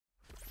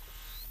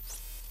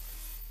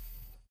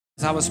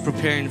As I was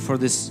preparing for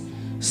this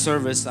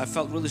service, I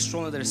felt really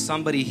strongly there's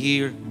somebody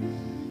here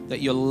that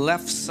your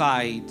left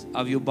side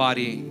of your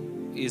body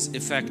is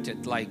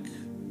affected. Like,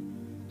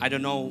 I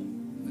don't know,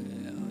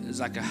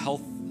 it's like a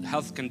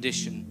health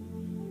condition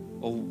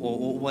or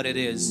what it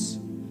is.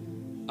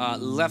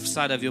 Left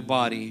side of your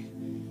body,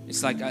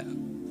 it's like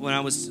when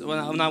I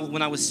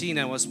was seeing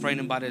it, I was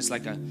praying about it. It's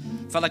like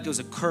felt like it was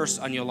a curse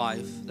on your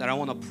life. That I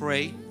want to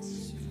pray.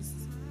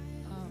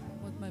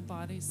 With my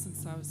body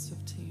since I was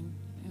 15,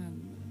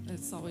 and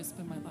it's always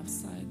been my left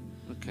side.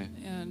 Okay.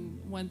 And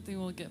one thing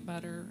will get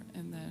better,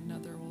 and then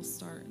another will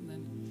start, and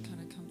then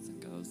kind of comes and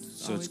goes.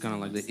 So it's kind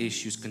of like the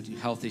issues,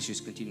 health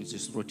issues continue to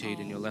just rotate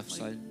in your left like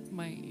side.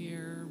 My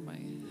ear, my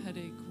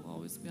headache will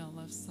always be on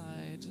the left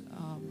side.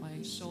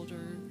 My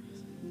shoulder,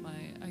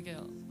 I get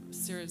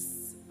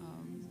serious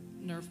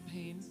nerve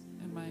pain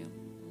in my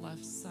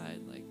left side,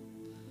 like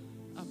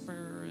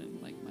upper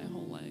and like my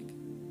whole leg.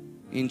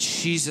 In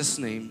Jesus'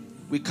 name,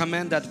 we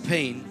command that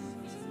pain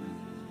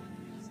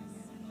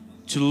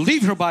to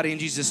leave her body in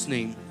Jesus'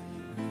 name.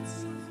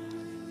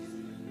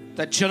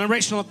 That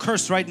generational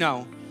curse right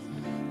now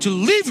to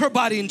leave her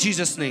body in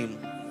Jesus' name.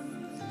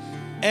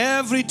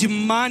 Every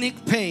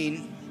demonic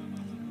pain,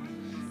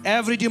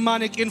 every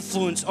demonic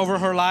influence over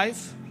her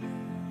life,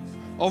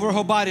 over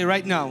her body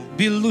right now,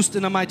 be loosed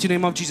in the mighty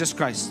name of Jesus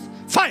Christ.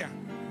 Fire!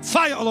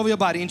 Fire all over your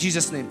body in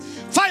Jesus' name.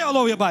 Fire all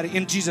over your body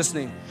in Jesus'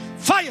 name.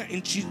 Fire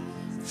in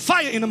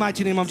the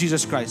mighty name of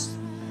Jesus Christ.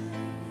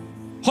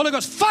 Holy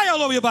Ghost, fire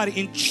all over your body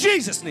in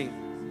Jesus' name.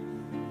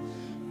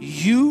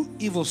 You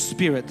evil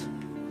spirit,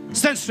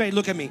 stand straight,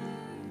 look at me.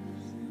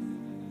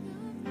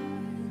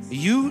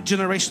 You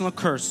generational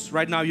curse,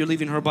 right now you're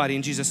leaving her body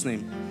in Jesus'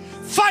 name.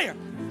 Fire!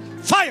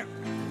 Fire!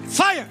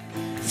 Fire!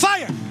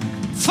 Fire!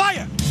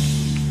 Fire!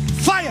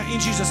 Fire in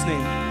Jesus'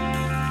 name.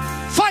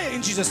 Fire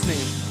in Jesus'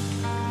 name.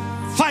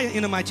 Fire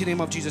in the mighty name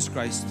of Jesus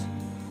Christ.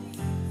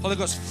 Holy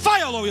Ghost,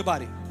 fire all over your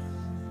body.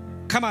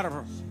 Come out of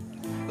her.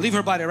 Leave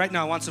her body right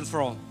now, once and for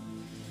all.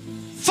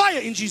 Fire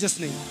in Jesus'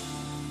 name.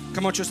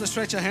 Come on, church, let's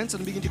stretch our hands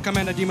and begin to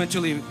command a demon to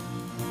leave.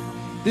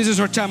 This is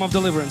our time of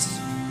deliverance.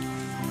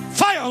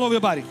 Fire all over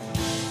your body.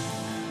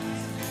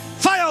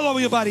 Fire all over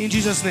your body in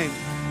Jesus' name.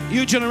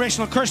 You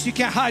generational curse, you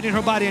can't hide in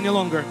her body any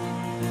longer.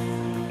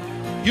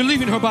 You're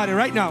leaving her body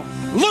right now.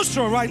 Loose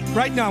her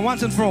right now,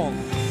 once and for all.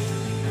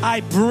 I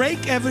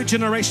break every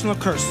generational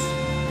curse.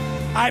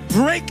 I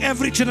break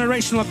every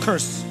generational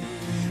curse.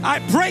 I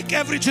break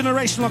every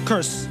generational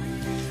curse.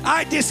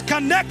 I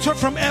disconnect her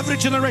from every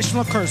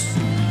generational curse.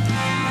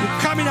 You're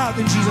coming out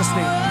in Jesus'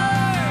 name.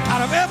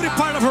 Out of every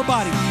part of her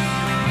body.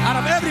 Out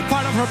of every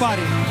part of her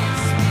body.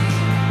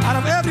 Out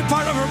of every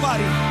part of her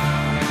body.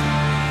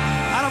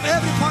 Out of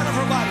every part of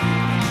her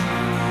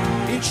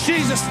body. In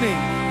Jesus' name.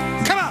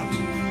 Come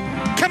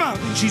out. Come out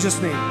in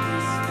Jesus' name.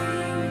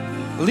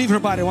 Leave her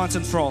body once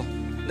and for all.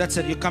 That's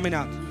it. You're coming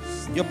out.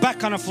 You're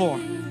back on the floor.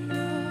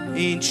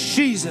 In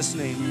Jesus'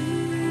 name.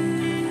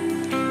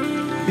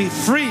 Be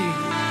free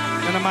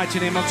in the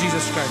mighty name of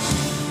Jesus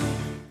Christ.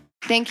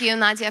 Thank you,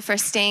 Nadia, for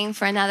staying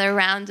for another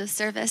round of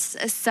service.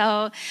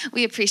 So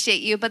we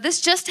appreciate you. But this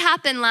just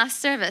happened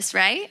last service,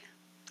 right?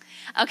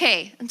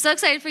 Okay, I'm so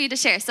excited for you to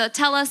share. So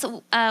tell us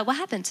what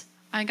happened.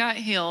 I got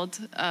healed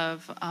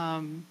of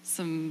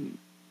some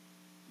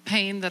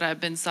pain that I've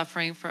been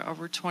suffering for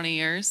over 20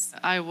 years.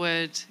 I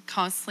would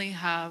constantly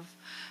have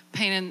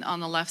pain on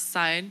the left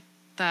side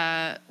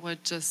that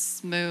would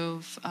just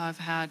move. I've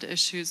had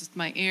issues with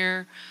my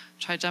ear,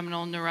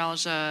 trigeminal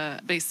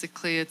neuralgia.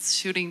 Basically, it's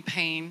shooting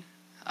pain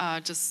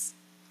just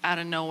out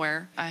of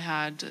nowhere. I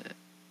had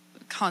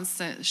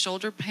constant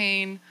shoulder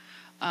pain,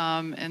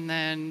 and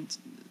then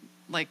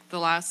like the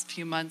last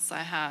few months I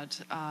had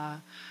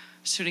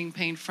shooting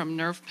pain from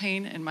nerve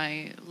pain in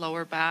my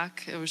lower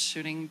back. It was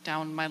shooting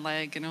down my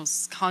leg, and it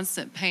was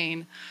constant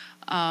pain.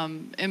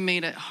 It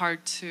made it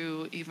hard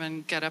to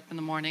even get up in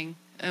the morning.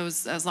 It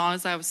was, as long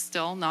as I was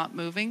still not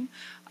moving,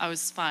 I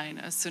was fine.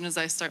 As soon as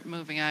I start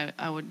moving,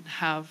 I would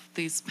have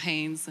these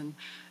pains, and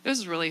it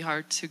was really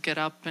hard to get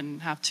up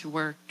and have to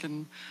work.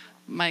 And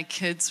my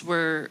kids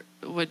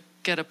would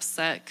get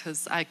upset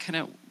because I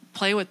couldn't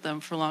play with them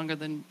for longer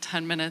than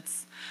 10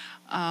 minutes.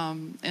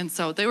 And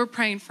so they were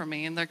praying for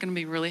me, and they're going to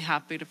be really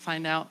happy to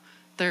find out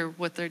they're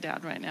with their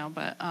dad right now.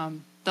 But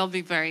they'll be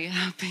very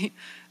happy.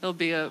 It'll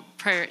be a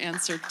prayer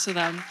answered to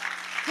them.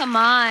 Come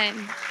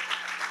on.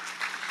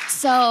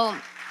 So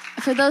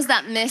for those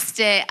that missed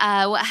it,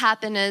 what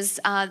happened is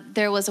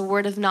there was a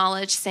word of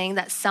knowledge saying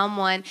that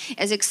someone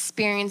is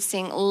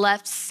experiencing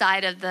left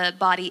side of the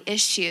body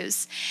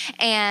issues.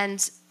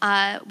 And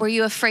were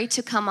you afraid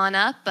to come on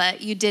up,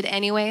 but you did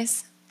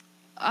anyways?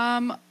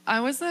 I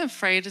wasn't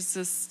afraid. It's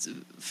just,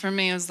 for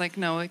me, it was like,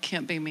 no, it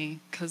can't be me.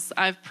 Because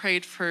I've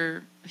prayed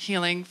for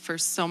healing for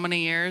so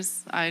many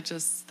years. I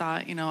just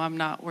thought, I'm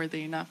not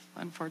worthy enough,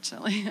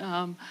 unfortunately.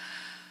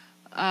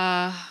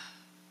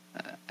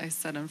 I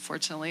said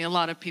unfortunately. A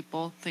lot of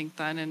people think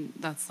that, and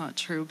that's not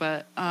true.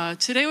 But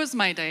today was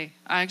my day.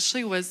 I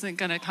actually wasn't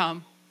going to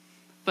come.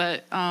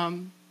 But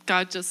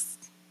God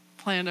just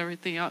planned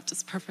everything out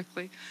just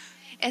perfectly.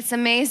 It's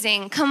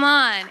amazing. Come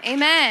on.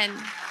 Amen.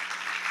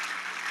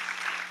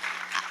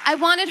 I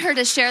wanted her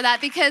to share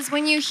that because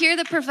when you hear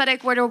the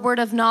prophetic word or word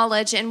of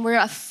knowledge and we're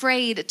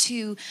afraid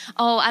to,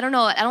 oh, I don't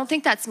know, I don't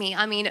think that's me.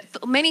 I mean,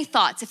 many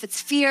thoughts, if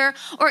it's fear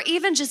or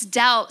even just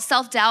doubt,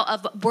 self-doubt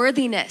of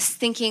worthiness,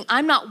 thinking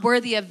I'm not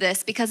worthy of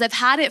this because I've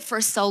had it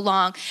for so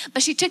long.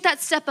 But she took that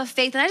step of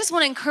faith. And I just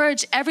want to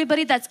encourage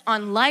everybody that's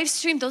on live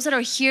stream, those that are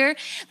here,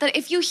 that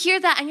if you hear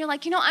that and you're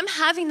like, you know, I'm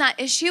having that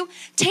issue,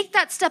 take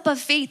that step of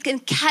faith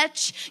and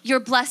catch your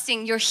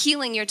blessing, your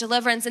healing, your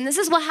deliverance. And this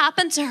is what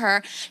happened to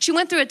her. She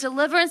went through a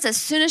deliverance as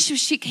soon as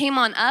she came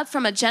on up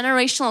from a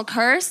generational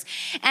curse.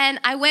 And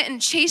I went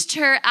and chased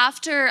her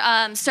after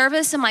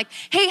service. I'm like,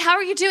 hey, how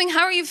are you doing?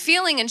 How are you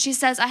feeling? And she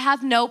says, I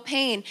have no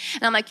pain.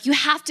 And I'm like, you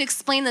have to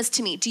explain this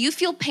to me. Do you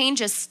feel pain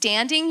just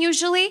standing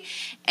usually?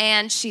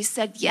 And she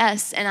said,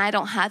 yes, and I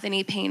don't have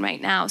any pain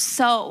right now.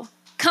 So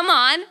come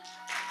on.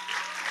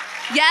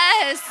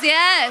 Yes,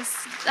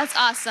 yes. That's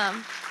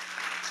awesome.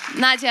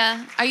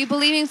 Nadia, are you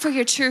believing for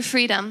your true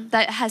freedom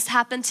that has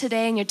happened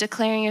today and you're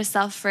declaring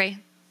yourself free?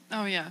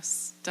 Oh,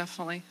 yes,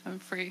 definitely. I'm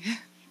free.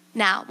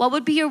 Now, what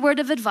would be your word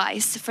of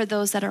advice for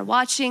those that are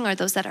watching or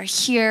those that are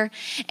here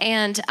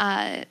and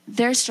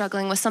they're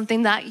struggling with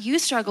something that you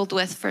struggled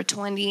with for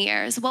 20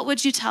 years? What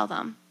would you tell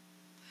them?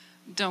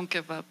 Don't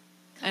give up.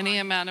 Any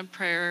amount of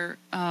prayer,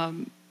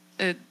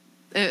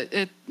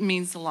 it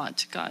means a lot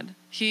to God.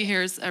 He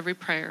hears every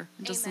prayer.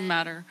 It doesn't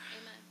matter. Amen.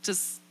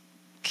 Just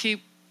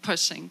keep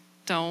pushing.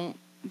 Don't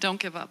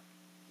give up.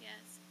 Yes.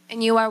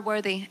 And you are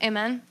worthy.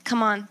 Amen.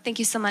 Come on. Thank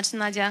you so much,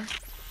 Nadia.